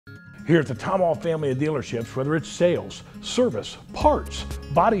Here at the Tom Ahl family of dealerships, whether it's sales, service, parts,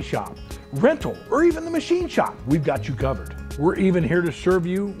 body shop, rental, or even the machine shop, we've got you covered. We're even here to serve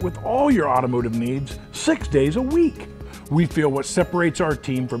you with all your automotive needs 6 days a week. We feel what separates our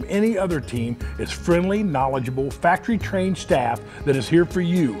team from any other team is friendly, knowledgeable, factory-trained staff that is here for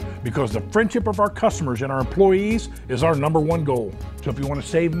you, because the friendship of our customers and our employees is our #1 goal. So if you want to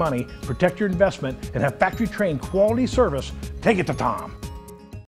save money, protect your investment, and have factory-trained quality service, take it to Tom.